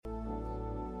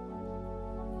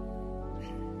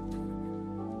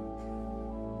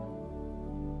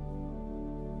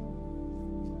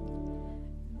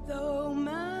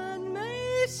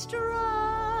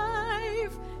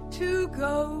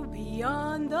go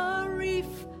beyond the reef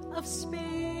of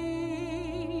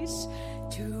space,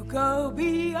 to go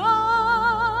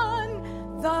beyond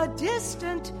the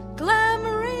distant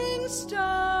glamoring stars.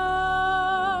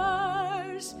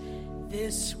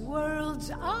 This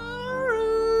world's our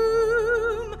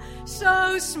room,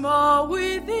 so small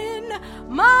within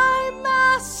my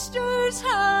master's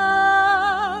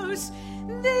house.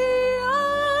 The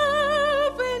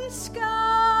open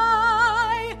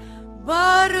sky,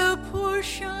 but a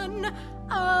portion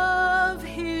of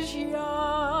his yard.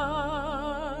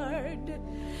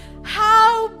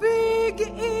 How big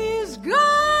is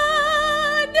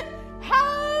God?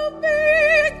 How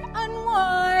big and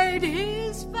wide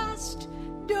his vast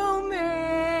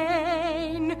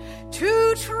domain?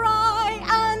 To try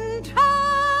and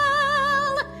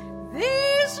tell,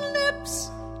 these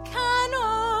lips can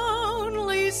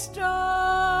only start.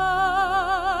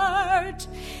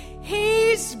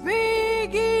 He's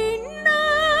big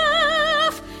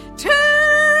enough to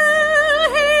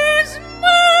rule his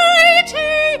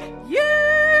mighty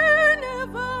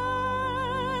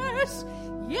universe,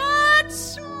 yet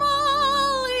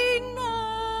small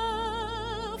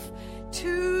enough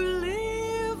to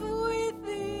live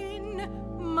within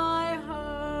my heart.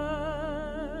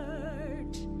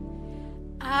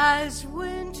 As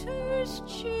winter's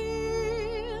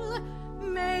chill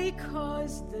may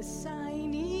cause the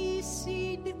siny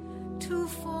seed to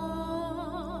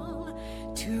fall,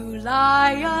 to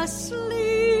lie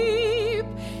asleep,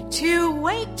 to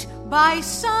wait by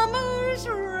summer's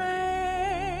rain,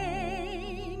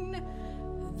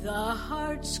 the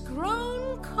heart's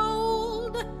grown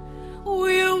cold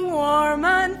will warm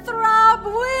and throb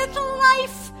with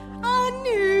life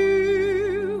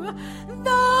anew.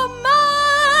 The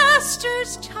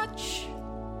master's touch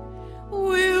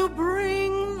will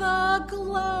bring the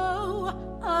glow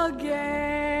again.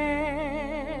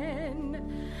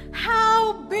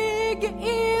 How big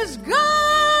is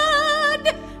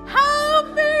God? How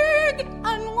big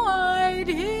and wide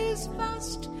his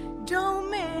vast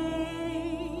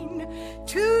domain?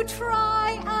 To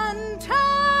try and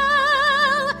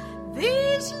tell,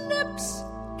 these lips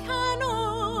can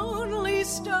only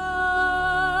start.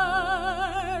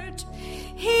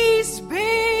 He's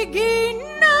big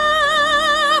enough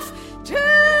to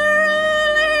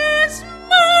rule his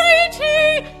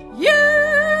mighty universe,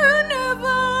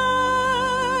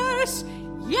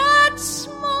 yet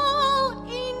small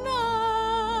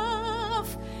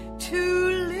enough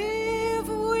to live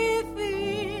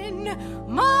within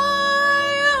my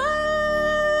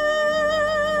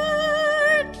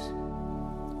heart.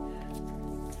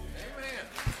 Amen.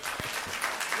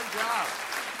 Good job.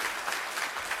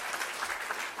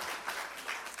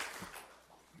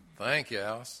 Thank you,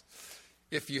 Alice.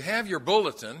 If you have your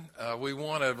bulletin, we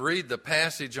want to read the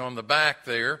passage on the back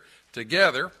there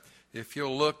together. If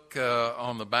you'll look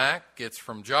on the back, it's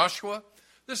from Joshua.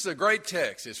 This is a great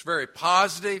text. It's very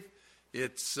positive.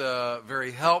 It's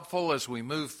very helpful as we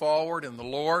move forward in the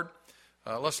Lord.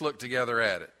 Let's look together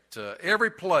at it.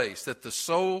 Every place that the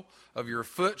sole of your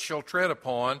foot shall tread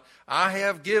upon, I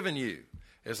have given you,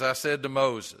 as I said to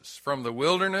Moses, from the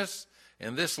wilderness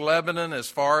and this Lebanon as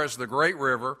far as the great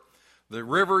river, the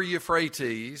river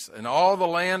Euphrates, and all the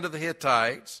land of the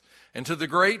Hittites, and to the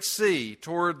great sea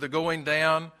toward the going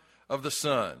down of the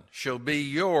sun, shall be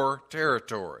your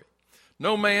territory.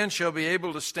 No man shall be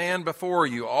able to stand before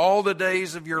you all the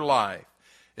days of your life.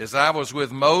 As I was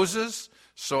with Moses,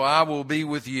 so I will be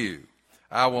with you.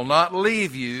 I will not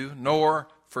leave you nor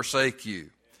forsake you.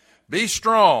 Be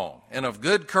strong and of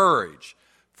good courage,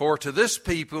 for to this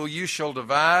people you shall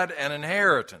divide an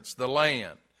inheritance, the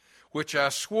land, which I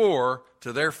swore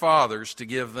to their fathers to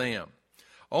give them.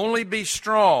 Only be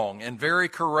strong and very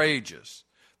courageous,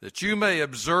 that you may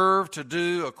observe to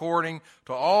do according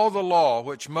to all the law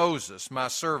which Moses, my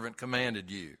servant,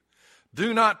 commanded you.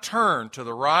 Do not turn to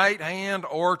the right hand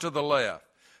or to the left,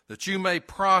 that you may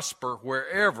prosper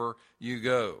wherever you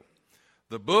go.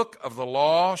 The book of the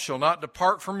law shall not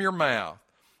depart from your mouth,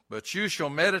 but you shall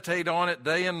meditate on it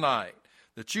day and night,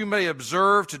 that you may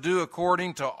observe to do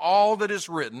according to all that is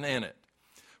written in it.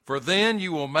 For then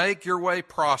you will make your way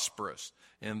prosperous,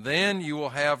 and then you will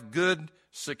have good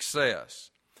success.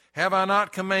 Have I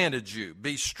not commanded you?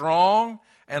 Be strong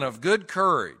and of good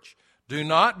courage. Do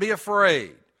not be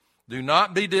afraid. Do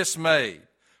not be dismayed,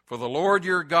 for the Lord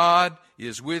your God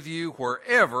is with you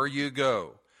wherever you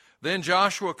go. Then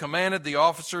Joshua commanded the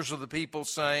officers of the people,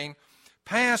 saying,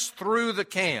 Pass through the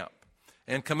camp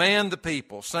and command the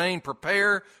people, saying,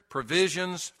 Prepare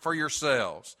provisions for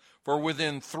yourselves, for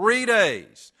within 3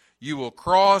 days you will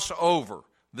cross over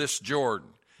this Jordan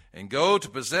and go to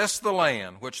possess the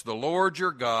land which the Lord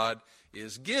your God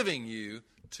is giving you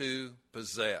to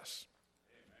possess.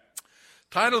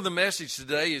 Title of the message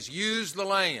today is Use the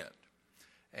Land.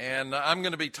 And I'm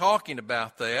going to be talking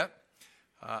about that.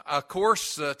 Of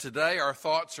course, today our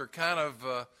thoughts are kind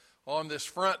of on this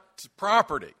front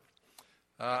property.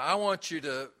 I want you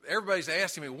to, everybody's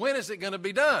asking me, when is it going to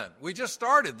be done? We just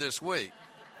started this week.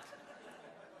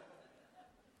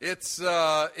 It's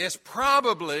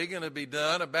probably going to be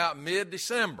done about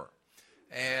mid-December.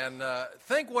 And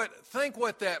think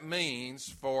what that means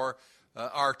for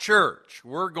our church.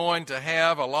 We're going to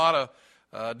have a lot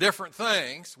of different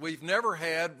things. We've never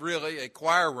had really a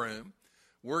choir room.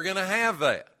 We're going to have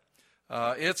that.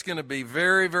 It's going to be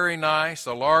very, very nice,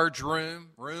 a large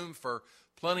room for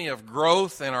plenty of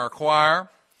growth in our choir.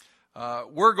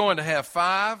 We're going to have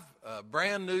 5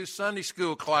 brand new Sunday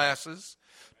school classes,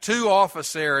 2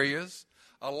 office areas,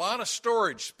 a lot of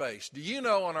storage space. Do you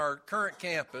know on our current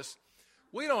campus,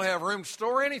 we don't have room to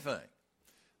store anything.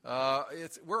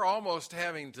 We're almost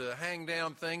having to hang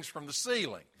down things from the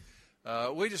ceiling.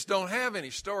 We just don't have any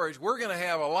storage. We're going to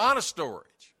have a lot of storage.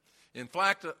 In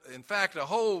fact, a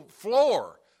whole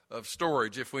floor of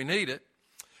storage if we need it.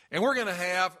 And we're going to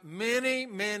have many,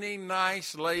 many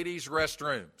nice ladies'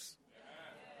 restrooms.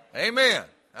 Amen.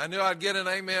 I knew I'd get an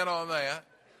amen on that.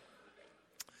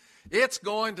 It's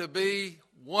going to be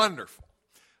wonderful.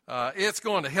 It's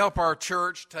going to help our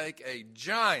church take a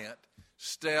giant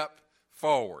step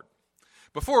forward.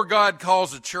 Before God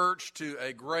calls a church to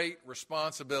a great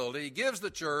responsibility, He gives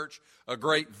the church a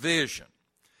great vision.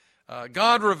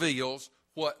 God reveals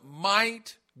what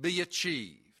might be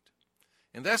achieved.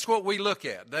 And that's what we look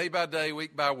at day by day,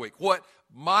 week by week. What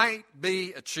might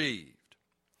be achieved.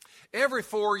 Every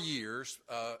 4 years,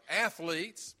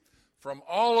 athletes from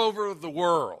all over the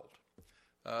world,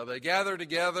 they gather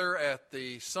together at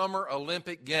the Summer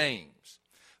Olympic Games.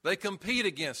 They compete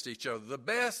against each other, the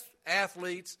best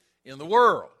athletes in the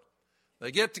world.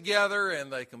 They get together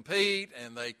and they compete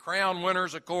and they crown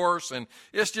winners, of course, and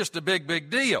it's just a big, big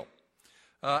deal.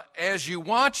 As you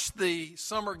watch the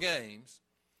Summer Games,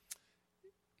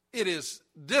 it is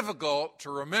difficult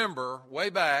to remember way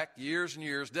back, years and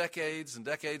years, decades and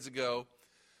decades ago,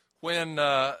 when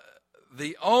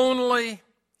the only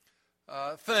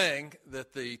thing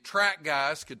that the track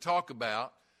guys could talk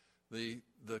about, the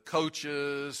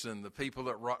coaches and the people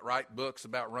that write books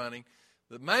about running,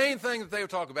 the main thing that they would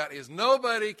talk about is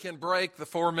nobody can break the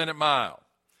 4-minute mile.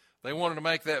 They wanted to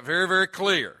make that very, very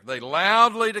clear. They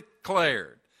loudly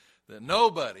declared that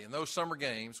nobody in those summer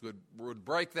games would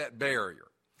break that barrier.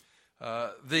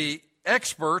 The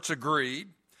experts agreed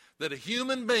that a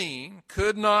human being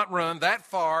could not run that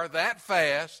far, that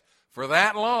fast, for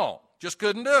that long. Just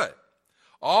couldn't do it.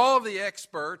 All of the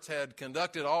experts had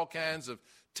conducted all kinds of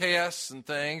tests and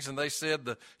things, and they said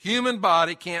the human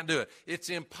body can't do it. It's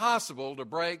impossible to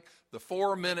break the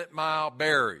 4-minute mile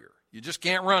barrier. You just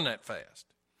can't run that fast.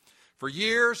 For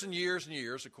years and years and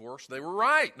years, of course, they were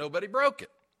right. Nobody broke it.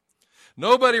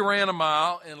 Nobody ran a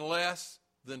mile in less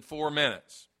than 4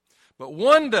 minutes. But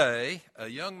one day, a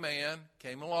young man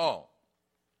came along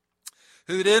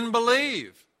who didn't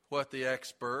believe what the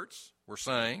experts were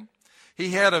saying.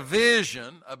 He had a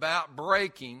vision about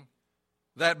breaking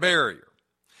that barrier.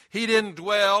 He didn't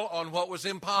dwell on what was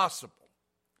impossible.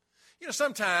 You know,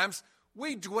 sometimes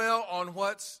we dwell on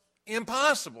what's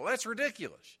impossible. That's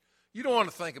ridiculous. You don't want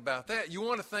to think about that. You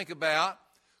want to think about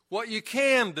what you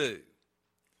can do,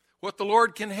 what the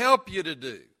Lord can help you to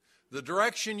do, the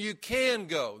direction you can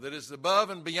go that is above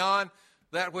and beyond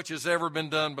that which has ever been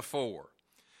done before.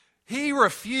 He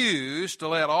refused to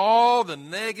let all the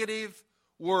negative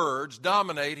words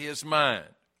dominate his mind.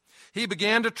 He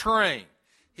began to train.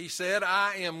 He said,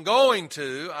 I am going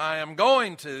to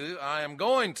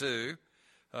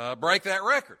break that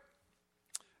record.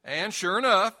 And sure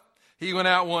enough, he went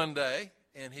out one day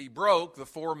and he broke the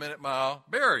 4-minute mile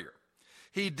barrier.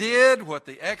 He did what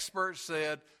the experts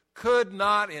said could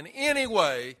not in any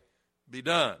way be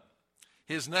done.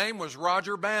 His name was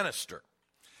Roger Bannister.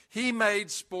 He made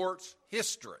sports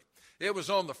history. It was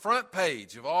on the front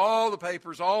page of all the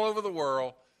papers all over the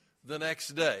world the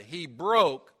next day. He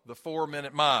broke the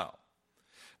 4-minute mile.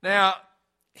 Now,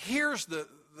 here's the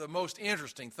most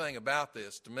interesting thing about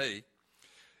this to me.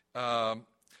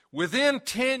 Within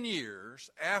 10 years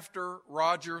after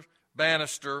Roger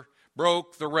Bannister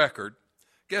broke the record,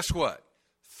 guess what?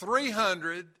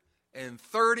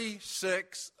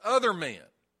 336 other men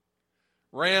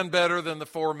ran better than the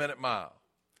 4-minute mile.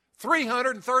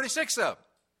 336 of them.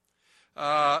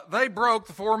 They broke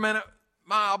the 4-minute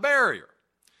mile barrier.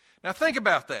 Now think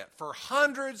about that. For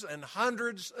hundreds and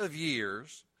hundreds of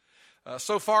years,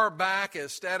 so far back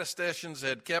as statisticians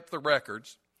had kept the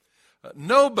records,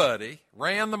 Nobody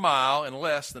ran the mile in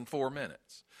less than 4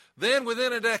 minutes. Then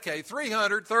within a decade,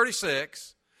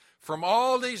 336 from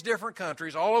all these different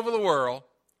countries all over the world,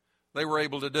 they were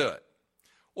able to do it.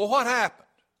 Well, what happened?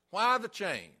 Why the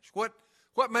change? What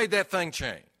made that thing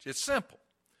change? It's simple.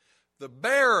 The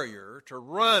barrier to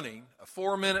running a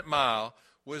 4-minute mile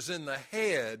was in the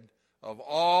head of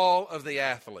all of the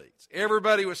athletes.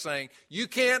 Everybody was saying, you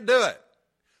can't do it.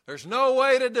 There's no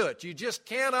way to do it. You just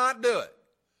cannot do it.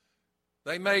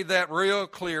 They made that real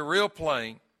clear, real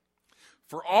plain.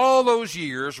 For all those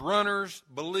years, runners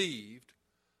believed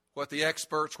what the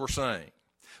experts were saying.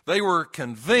 They were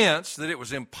convinced that it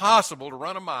was impossible to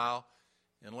run a mile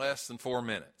in less than 4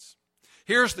 minutes.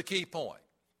 Here's the key point.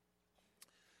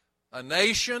 A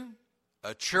nation,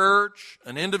 a church,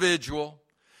 an individual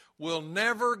will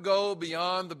never go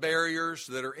beyond the barriers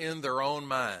that are in their own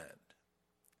mind.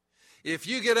 If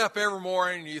you get up every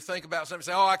morning and you think about something,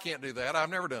 say, oh, I can't do that. I've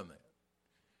never done that.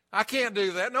 I can't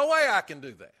do that. No way I can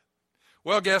do that.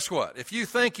 Well, guess what? If you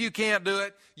think you can't do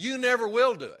it, you never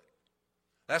will do it.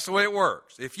 That's the way it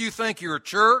works. If you think your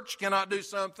church cannot do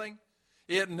something,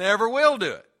 it never will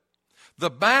do it. The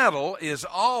battle is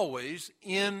always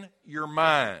in your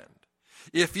mind.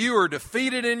 If you are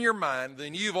defeated in your mind,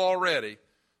 then you've already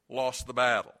lost the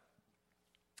battle.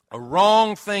 A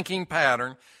wrong thinking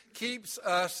pattern keeps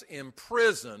us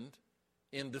imprisoned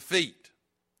in defeat.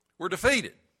 We're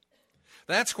defeated.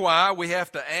 That's why we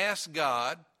have to ask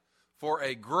God for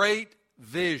a great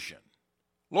vision.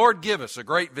 Lord, give us a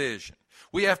great vision.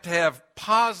 We have to have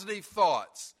positive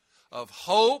thoughts of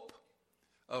hope,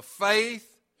 of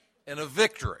faith, and of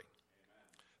victory.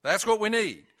 That's what we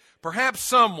need. Perhaps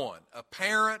someone, a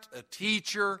parent, a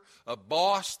teacher, a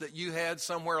boss that you had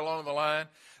somewhere along the line,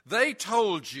 they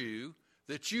told you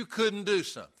that you couldn't do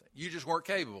something. You just weren't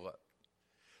capable of it.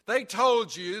 They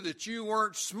told you that you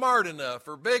weren't smart enough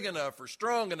or big enough or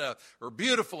strong enough or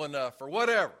beautiful enough or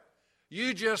whatever.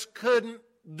 You just couldn't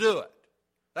do it.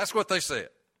 That's what they said.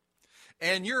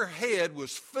 And your head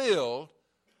was filled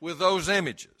with those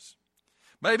images.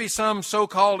 Maybe some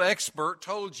so-called expert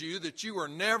told you that you were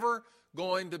never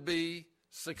going to be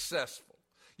successful.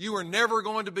 You were never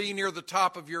going to be near the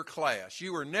top of your class.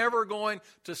 You were never going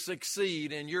to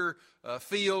succeed in your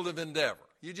field of endeavor.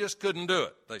 You just couldn't do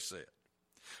it, they said.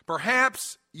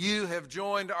 Perhaps you have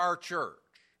joined our church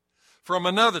from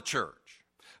another church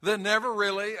that never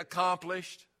really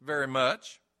accomplished very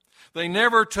much. They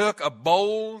never took a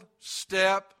bold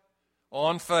step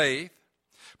on faith.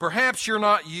 Perhaps you're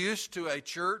not used to a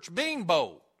church being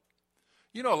bold.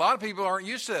 You know, a lot of people aren't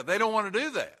used to that. They don't want to do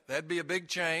that. That'd be a big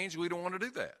change. We don't want to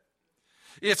do that.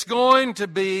 It's going to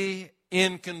be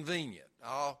inconvenient.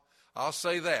 I'll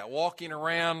say that, walking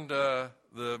around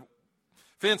the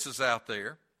fences out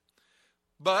there.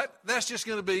 But that's just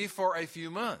going to be for a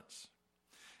few months.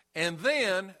 And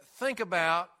then think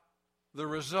about the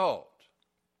result.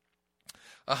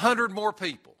 100 more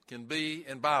people can be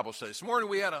in Bible study. This morning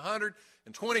we had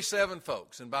 127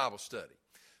 folks in Bible study.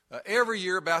 Every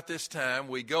year about this time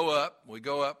we go up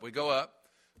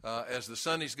as the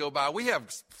Sundays go by. We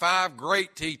have 5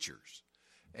 great teachers,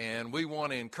 and we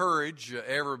want to encourage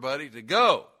everybody to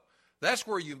go. That's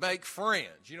where you make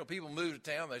friends. You know, people move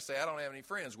to town, they say, I don't have any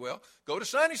friends. Well, go to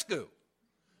Sunday school.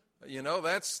 You know,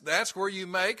 that's where you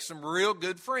make some real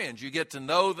good friends. You get to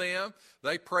know them.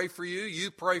 They pray for you.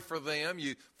 You pray for them.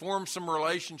 You form some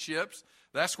relationships.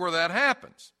 That's where that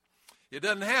happens. It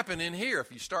doesn't happen in here.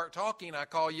 If you start talking, I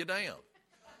call you down.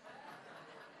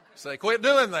 Say, quit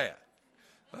doing that.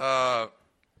 A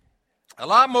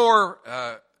lot more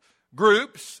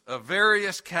groups of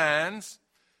various kinds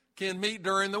can meet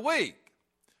during the week.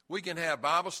 We can have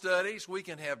Bible studies. We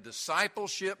can have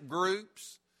discipleship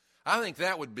groups. I think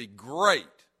that would be great,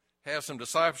 have some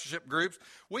discipleship groups.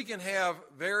 We can have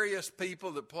various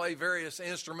people that play various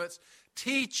instruments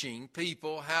teaching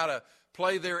people how to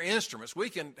play their instruments. We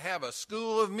can have a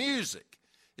school of music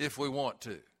if we want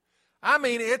to. I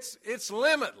mean, it's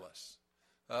limitless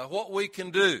what we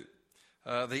can do.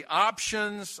 The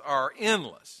options are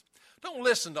endless. Don't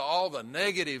listen to all the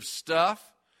negative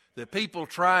stuff that people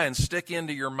try and stick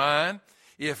into your mind.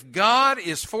 If God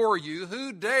is for you,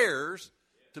 who dares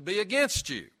to be against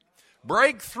you?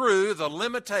 Break through the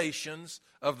limitations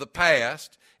of the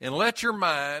past and let your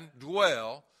mind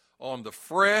dwell on the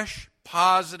fresh,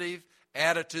 positive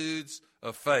attitudes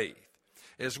of faith.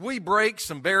 As we break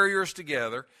some barriers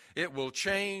together, it will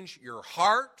change your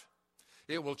heart,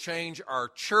 it will change our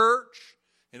church,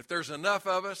 and if there's enough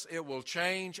of us, it will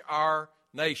change our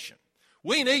nation.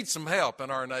 We need some help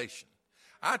in our nation.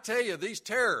 I tell you, these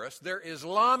terrorists, they're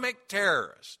Islamic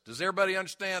terrorists. Does everybody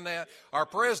understand that? Our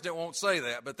president won't say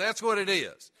that, but that's what it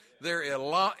is. They're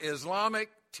Islamic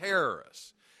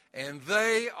terrorists, and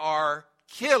they are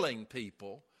killing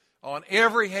people on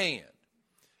every hand.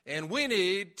 And we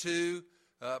need to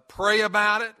pray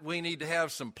about it. We need to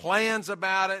have some plans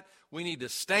about it. We need to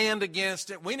stand against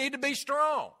it. We need to be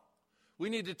strong. We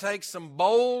need to take some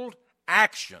bold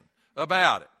action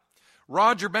about it.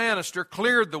 Roger Bannister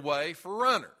cleared the way for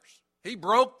runners. He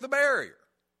broke the barrier.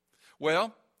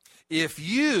 Well, if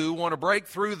you want to break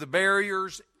through the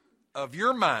barriers of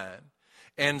your mind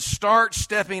and start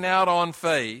stepping out on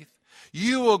faith,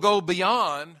 you will go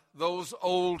beyond those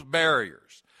old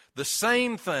barriers. The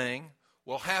same thing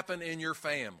will happen in your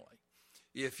family.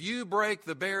 If you break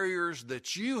the barriers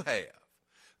that you have,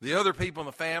 the other people in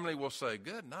the family will say,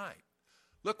 good night.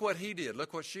 Look what he did.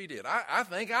 Look what she did. I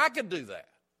think I could do that.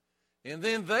 And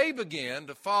then they begin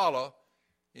to follow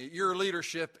your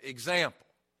leadership example.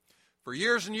 For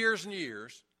years and years and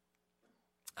years,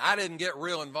 I didn't get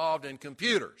real involved in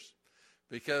computers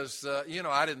because,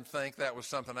 I didn't think that was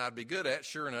something I'd be good at.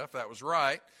 Sure enough, that was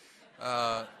right.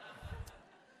 But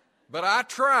I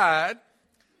tried,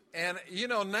 and,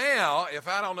 now if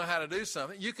I don't know how to do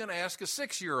something, you can ask a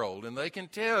 6-year-old, and they can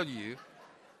tell you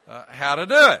how to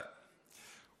do it.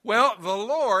 Well, the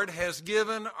Lord has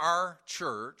given our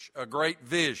church a great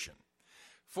vision.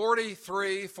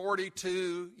 43,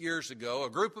 42 years ago, a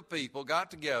group of people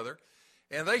got together,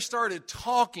 and they started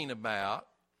talking about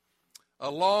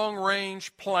a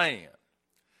long-range plan.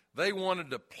 They wanted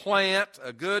to plant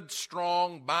a good,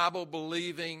 strong,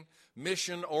 Bible-believing,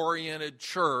 mission-oriented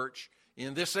church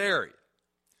in this area.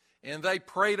 And they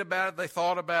prayed about it, they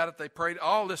thought about it, they prayed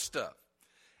all this stuff.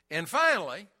 And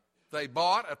finally, they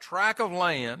bought a tract of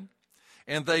land,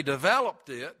 and they developed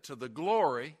it to the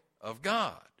glory of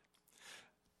God.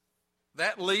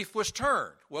 That leaf was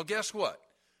turned. Well, guess what?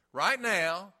 Right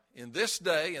now, in this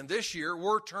day, in this year,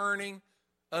 we're turning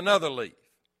another leaf.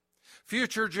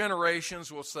 Future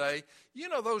generations will say,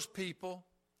 those people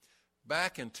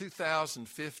back in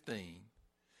 2015,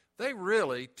 they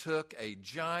really took a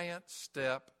giant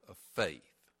step of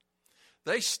faith.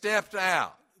 They stepped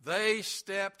out.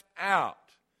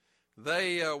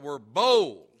 They were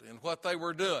bold in what they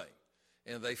were doing,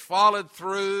 and they followed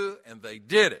through, and they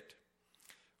did it.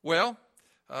 Well,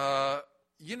 there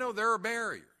are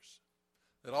barriers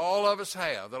that all of us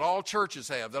have, that all churches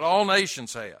have, that all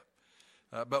nations have.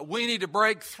 But we need to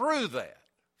break through that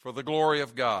for the glory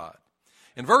of God.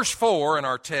 In verse 4 in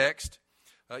our text,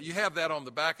 you have that on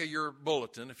the back of your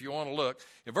bulletin if you want to look.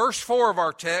 In verse 4 of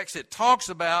our text, it talks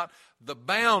about the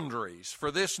boundaries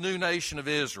for this new nation of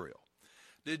Israel.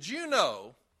 Did you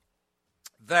know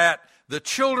that the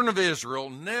children of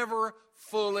Israel never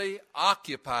fully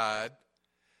occupied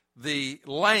the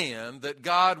land that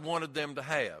God wanted them to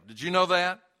have? Did you know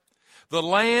that? The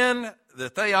land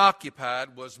that they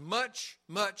occupied was much,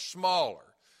 much smaller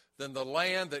than the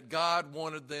land that God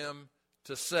wanted them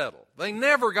to settle. They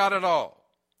never got it all.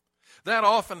 That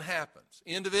often happens.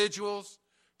 Individuals,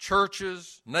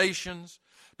 churches, nations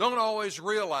don't always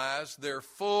realize their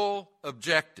full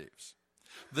objectives.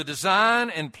 The design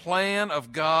and plan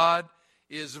of God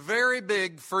is very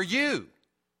big for you.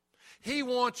 He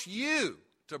wants you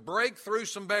to break through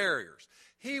some barriers.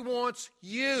 He wants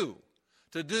you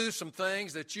to do some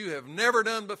things that you have never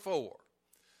done before.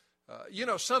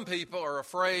 Some people are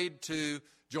afraid to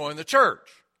join the church.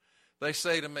 They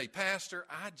say to me, Pastor,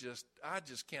 I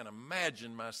just can't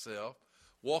imagine myself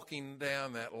walking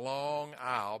down that long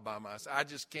aisle by myself. I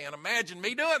just can't imagine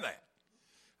me doing that.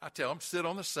 I tell them, sit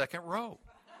on the second row.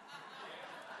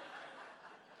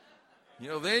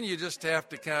 Then you just have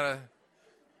to kind of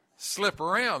slip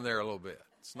around there a little bit.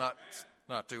 It's not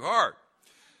too hard.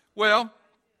 Well,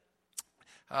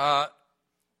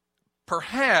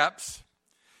 perhaps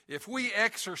if we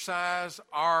exercise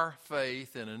our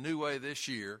faith in a new way this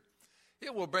year,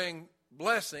 it will bring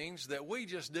blessings that we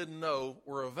just didn't know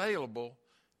were available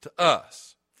to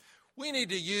us. We need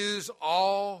to use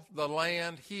all the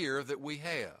land here that we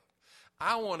have.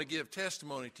 I want to give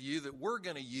testimony to you that we're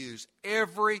going to use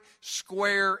every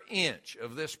square inch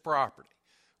of this property.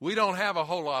 We don't have a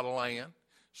whole lot of land,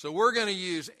 so we're going to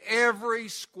use every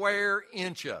square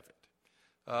inch of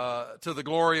it to the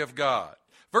glory of God.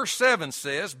 Verse 7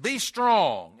 says, be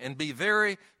strong and be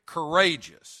very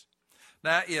courageous.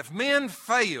 Now, if men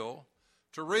fail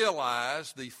to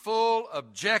realize the full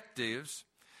objectives,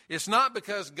 it's not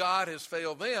because God has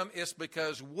failed them, it's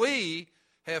because we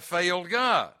have failed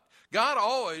God. God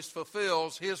always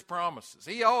fulfills His promises.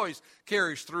 He always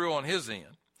carries through on His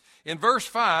end. In verse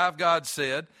 5, God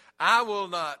said, I will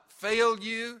not fail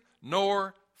you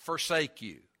nor forsake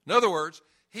you. In other words,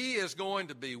 He is going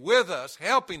to be with us,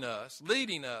 helping us,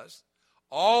 leading us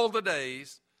all the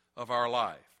days of our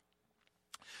life.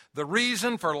 The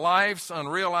reason for life's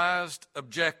unrealized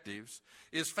objectives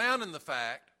is found in the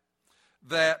fact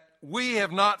that we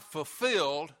have not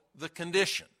fulfilled the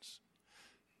conditions.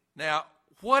 Now,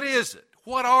 what is it?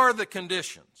 What are the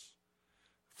conditions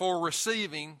for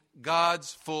receiving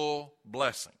God's full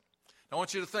blessing? I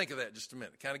want you to think of that just a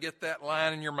minute. Kind of get that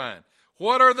line in your mind.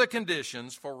 What are the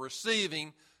conditions for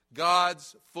receiving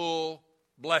God's full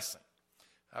blessing?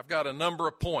 I've got a number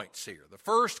of points here. The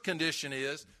first condition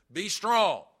is be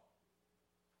strong.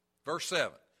 Verse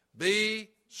 7, be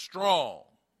strong.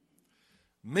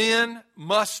 Men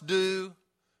must do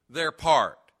their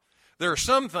part. There are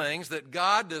some things that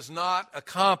God does not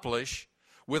accomplish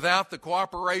without the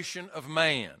cooperation of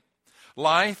man.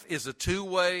 Life is a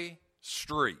two-way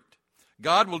street.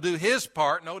 God will do his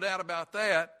part, no doubt about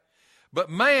that,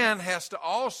 but man has to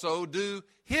also do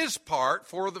his part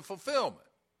for the fulfillment.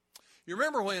 You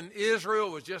remember when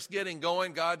Israel was just getting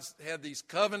going, God had these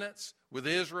covenants with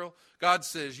Israel. God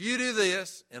says, you do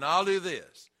this, and I'll do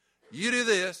this. You do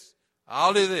this,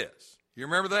 I'll do this. You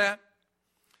remember that?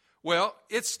 Well,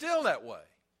 it's still that way.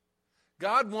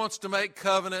 God wants to make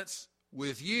covenants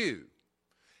with you.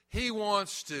 He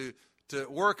wants to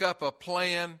work up a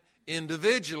plan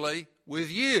individually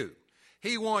with you.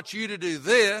 He wants you to do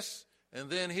this, and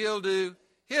then he'll do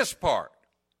his part.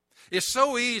 It's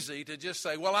so easy to just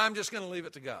say, well, I'm just going to leave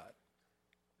it to God.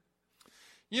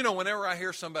 You know, whenever I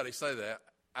hear somebody say that,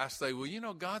 I say, well, you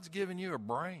know, God's given you a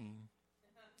brain.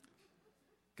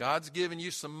 God's given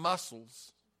you some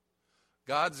muscles.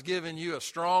 God's given you a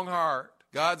strong heart.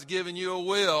 God's given you a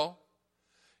will.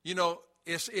 You know,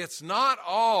 it's not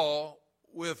all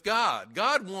with God.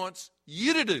 God wants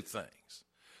you to do things.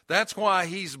 That's why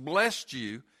he's blessed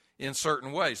you in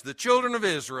certain ways. The children of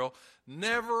Israel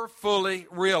never fully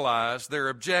realized their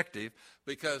objective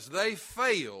because they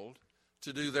failed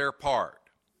to do their part.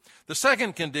 The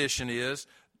second condition is,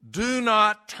 do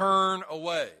not turn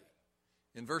away.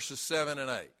 In verses 7 and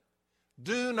 8.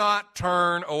 Do not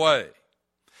turn away.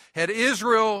 Had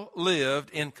Israel lived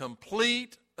in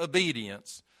complete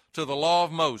obedience to the law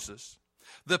of Moses,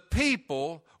 the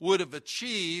people would have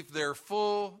achieved their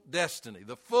full destiny,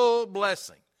 the full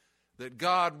blessing that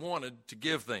God wanted to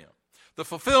give them. The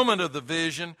fulfillment of the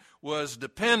vision was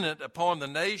dependent upon the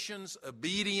nation's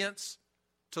obedience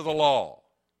to the law.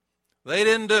 They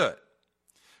didn't do it.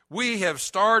 We have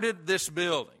started this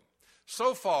building.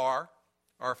 So far,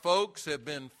 our folks have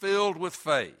been filled with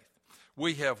faith.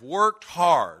 We have worked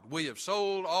hard. We have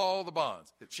sold all the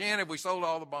bonds. At Shannon, have we sold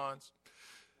all the bonds?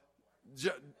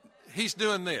 He's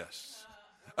doing this.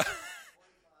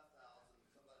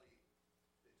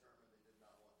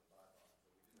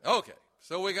 Okay,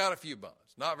 so we got a few bonds,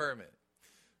 not very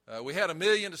many. We had 1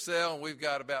 million to sell, and we've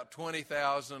got about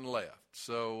 20,000 left.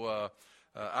 So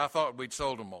I thought we'd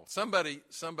sold them all. Somebody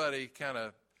kind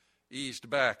of eased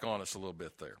back on us a little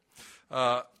bit there.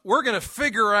 We're going to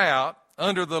figure out,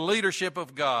 under the leadership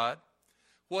of God,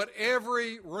 what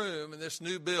every room in this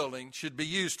new building should be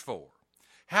used for.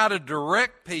 How to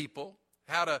direct people,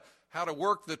 how to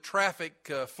work the traffic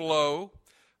flow.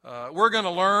 We're going to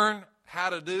learn how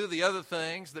to do the other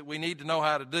things that we need to know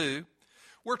how to do.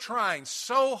 We're trying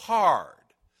so hard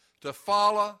to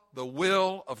follow the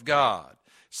will of God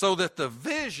so that the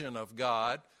vision of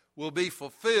God will be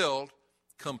fulfilled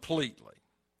completely.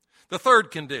 The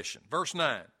third condition, verse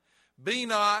 9, be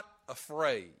not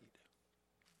afraid.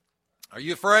 Are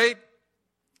you afraid?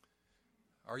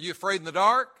 Are you afraid in the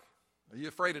dark? Are you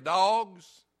afraid of dogs?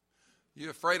 Are you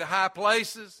afraid of high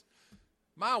places?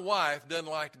 My wife doesn't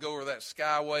like to go over that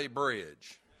Skyway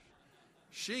Bridge.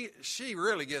 She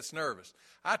really gets nervous.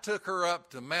 I took her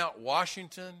up to Mount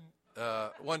Washington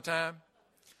one time,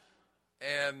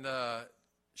 and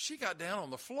she got down on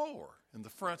the floor in the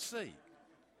front seat.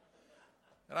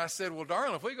 And I said, well,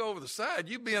 darling, if we go over the side,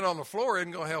 you being on the floor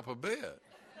isn't going to help a bit.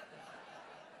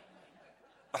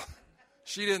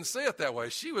 She didn't see it that way.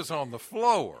 She was on the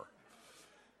floor.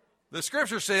 The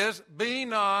scripture says, be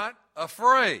not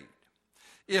afraid.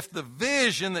 If the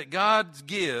vision that God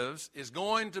gives is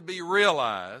going to be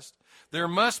realized, there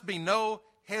must be no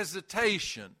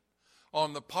hesitation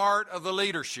on the part of the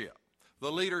leadership.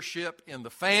 The leadership in the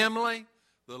family,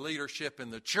 the leadership in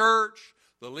the church,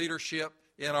 the leadership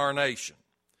in our nation.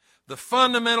 The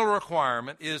fundamental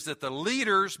requirement is that the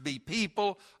leaders be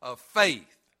people of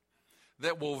faith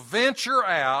that will venture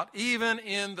out even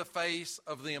in the face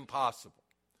of the impossible.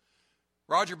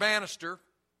 Roger Bannister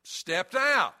stepped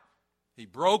out. He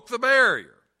broke the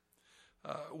barrier.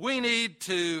 We need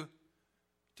to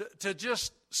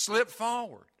just slip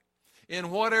forward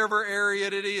in whatever area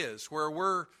it is where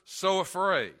we're so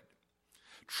afraid.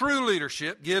 True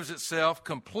leadership gives itself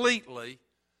completely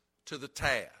to the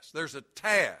task. There's a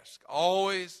task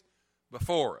always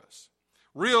before us.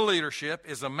 Real leadership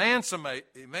is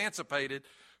emancipated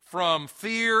from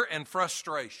fear and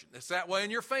frustration. It's that way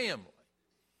in your family.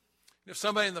 If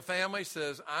somebody in the family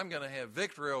says, I'm going to have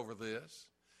victory over this,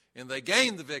 and they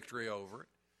gain the victory over it,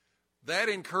 that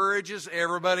encourages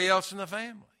everybody else in the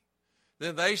family.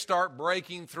 Then they start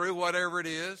breaking through whatever it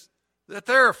is that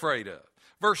they're afraid of.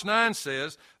 Verse 9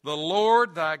 says, the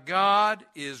Lord thy God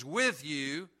is with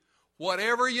you,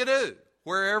 whatever you do,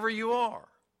 wherever you are.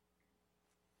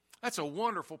 That's a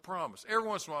wonderful promise. Every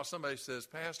once in a while somebody says,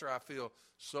 Pastor, I feel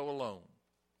so alone.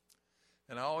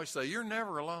 And I always say, you're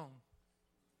never alone.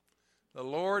 The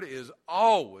Lord is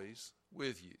always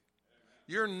with you.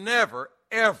 You're never,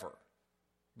 ever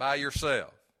by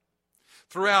yourself.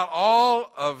 Throughout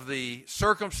all of the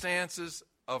circumstances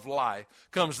of life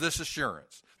comes this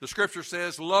assurance. The Scripture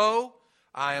says, lo,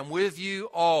 I am with you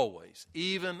always,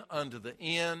 even unto the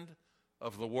end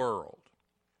of the world.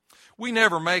 We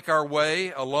never make our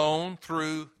way alone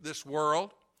through this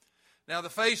world. Now, the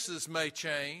faces may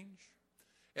change,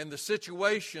 and the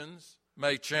situations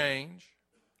may change,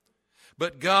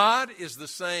 but God is the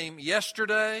same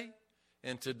yesterday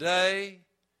and today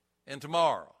and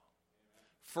tomorrow,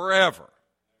 forever.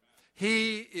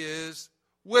 He is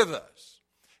with us,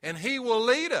 and He will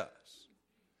lead us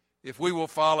if we will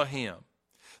follow Him.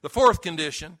 The fourth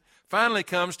condition finally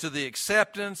comes to the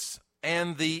acceptance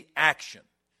and the action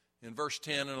in verse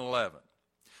 10 and 11.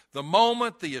 The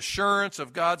moment the assurance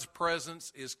of God's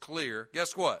presence is clear,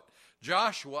 guess what?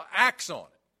 Joshua acts on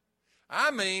it.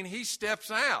 I mean, he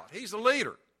steps out. He's a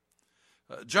leader.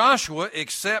 Joshua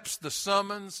accepts the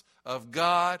summons of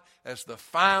God as the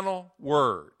final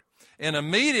word, and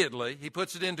immediately he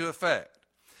puts it into effect.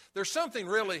 There's something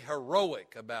really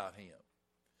heroic about him.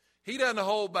 He doesn't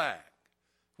hold back.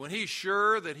 When he's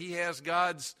sure that he has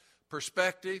God's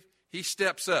perspective, he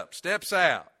steps up, steps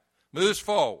out, moves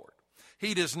forward.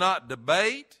 He does not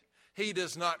debate. He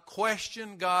does not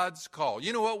question God's call.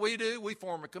 You know what we do? We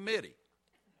form a committee.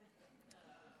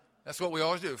 That's what we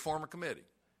always do, form a committee.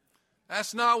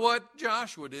 That's not what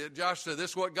Joshua did. Joshua said,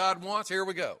 this is what God wants. Here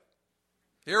we go.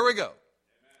 Here we go. Amen.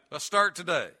 Let's start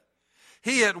today.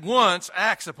 He at once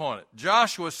acts upon it.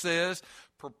 Joshua says,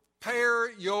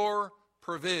 prepare your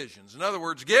provisions. In other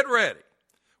words, get ready.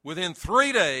 Within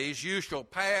 3 days, you shall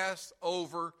pass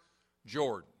over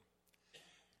Jordan.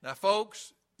 Now,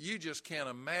 folks, you just can't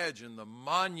imagine the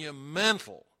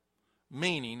monumental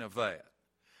meaning of that.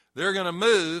 They're going to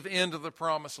move into the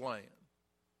promised land.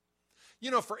 You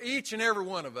know, for each and every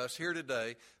one of us here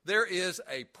today, there is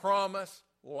a promised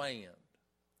land.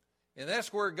 And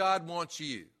that's where God wants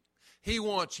you. He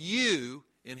wants you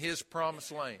in His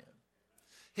promised land.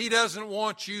 He doesn't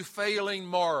want you failing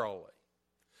morally.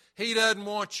 He doesn't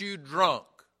want you drunk.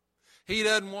 He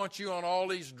doesn't want you on all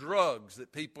these drugs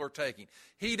that people are taking.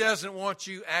 He doesn't want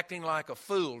you acting like a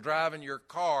fool, driving your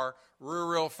car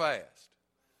real fast.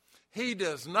 He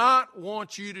does not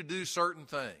want you to do certain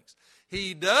things.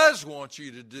 He does want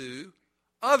you to do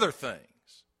other things.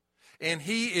 And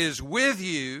He is with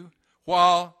you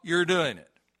while you're doing it.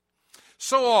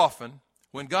 So often,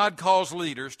 when God calls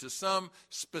leaders to some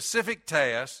specific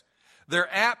task,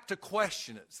 they're apt to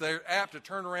question it. They're apt to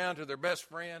turn around to their best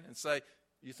friend and say,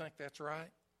 you think that's right?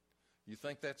 You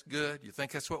think that's good? You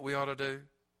think that's what we ought to do?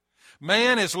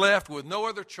 Man is left with no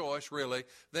other choice, really,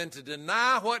 than to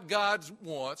deny what God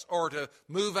wants or to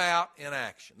move out in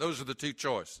action. Those are the two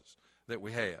choices that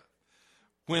we have.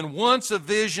 When once a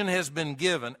vision has been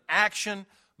given, action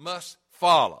must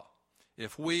follow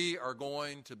if we are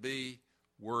going to be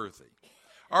worthy.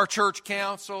 Our church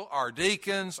council, our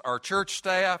deacons, our church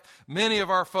staff, many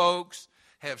of our folks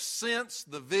have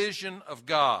sensed the vision of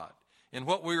God in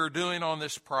what we are doing on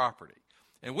this property.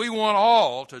 And we want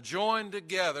all to join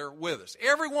together with us.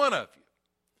 Every one of you.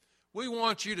 We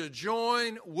want you to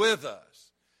join with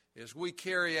us as we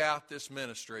carry out this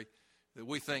ministry that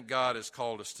we think God has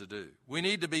called us to do. We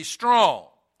need to be strong,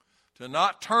 to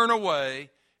not turn away,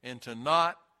 and to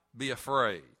not be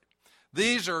afraid.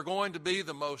 These are going to be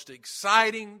the most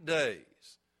exciting days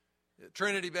that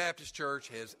Trinity Baptist Church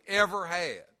has ever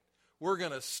had. We're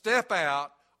going to step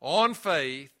out on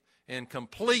faith and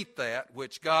complete that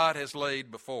which God has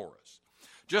laid before us.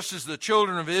 Just as the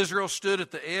children of Israel stood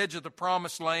at the edge of the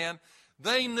promised land,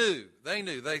 they knew. They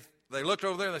looked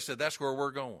over there and they said, that's where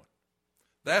we're going.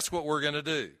 That's what we're going to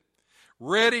do.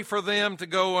 Ready for them to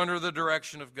go under the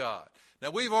direction of God. Now,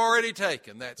 we've already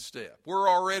taken that step. We're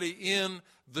already in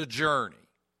the journey.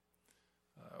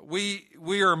 We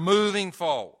are moving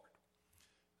forward.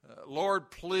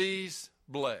 Lord, please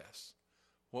bless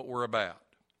what we're about.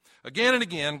 Again and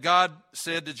again, God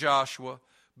said to Joshua,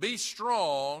 be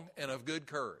strong and of good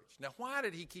courage. Now, why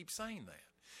did he keep saying that?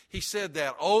 He said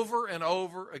that over and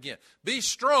over again. Be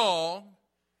strong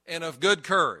and of good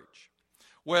courage.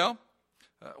 Well,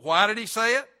 why did he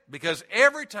say it? Because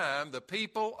every time the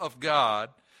people of God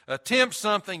attempt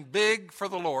something big for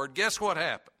the Lord, guess what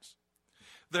happens?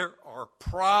 There are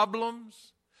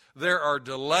problems, there are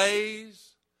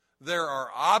delays, there are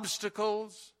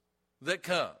obstacles that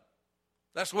come.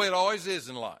 That's the way it always is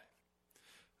in life.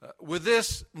 With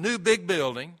this new big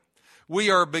building, we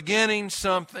are beginning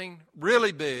something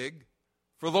really big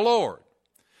for the Lord.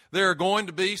 There are going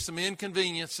to be some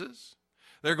inconveniences.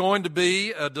 There are going to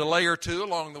be a delay or two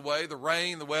along the way, the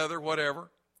rain, the weather, whatever.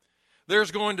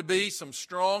 There's going to be some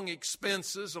strong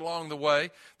expenses along the way.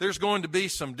 There's going to be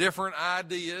some different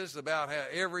ideas about how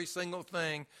every single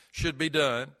thing should be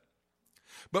done.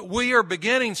 But we are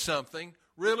beginning something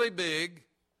really big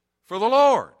for the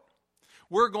Lord.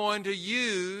 We're going to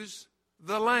use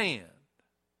the land.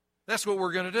 That's what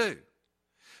we're going to do.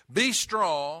 Be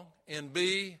strong and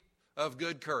be of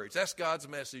good courage. That's God's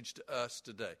message to us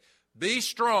today. Be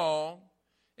strong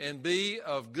and be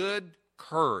of good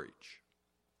courage.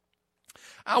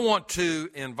 I want to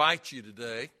invite you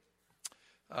today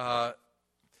to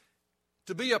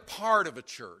be a part of a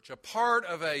church, a part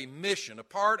of a mission, a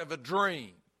part of a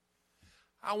dream.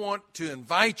 I want to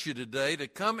invite you today to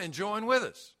come and join with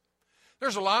us.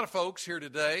 There's a lot of folks here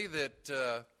today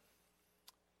that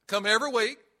come every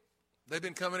week. They've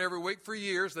been coming every week for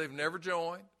years. They've never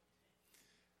joined.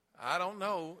 I don't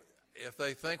know if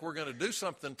they think we're going to do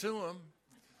something to them,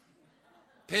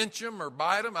 pinch them or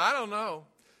bite them. I don't know.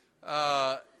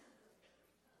 But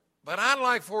I'd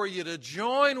like for you to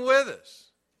join with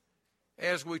us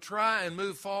as we try and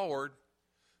move forward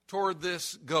toward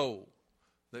this goal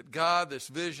that God, this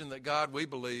vision that God, we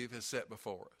believe, has set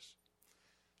before us.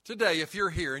 Today, if you're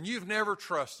here and you've never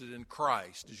trusted in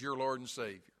Christ as your Lord and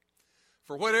Savior,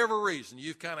 for whatever reason,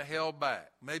 you've kind of held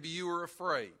back. Maybe you were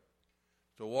afraid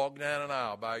to walk down an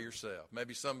aisle by yourself.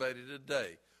 Maybe somebody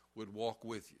today would walk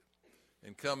with you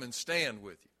and come and stand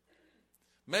with you.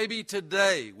 Maybe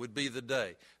today would be the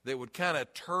day that would kind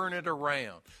of turn it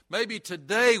around. Maybe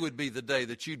today would be the day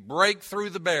that you'd break through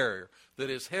the barrier that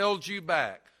has held you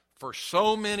back for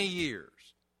so many years.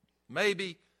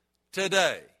 Maybe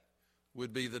today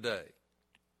would be the day.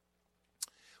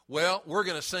 Well, we're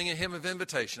going to sing a hymn of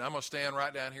invitation. I'm going to stand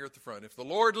right down here at the front. If the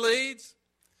Lord leads,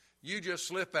 you just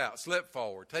slip out, slip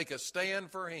forward. Take a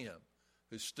stand for Him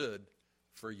who stood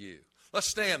for you. Let's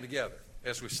stand together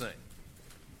as we sing.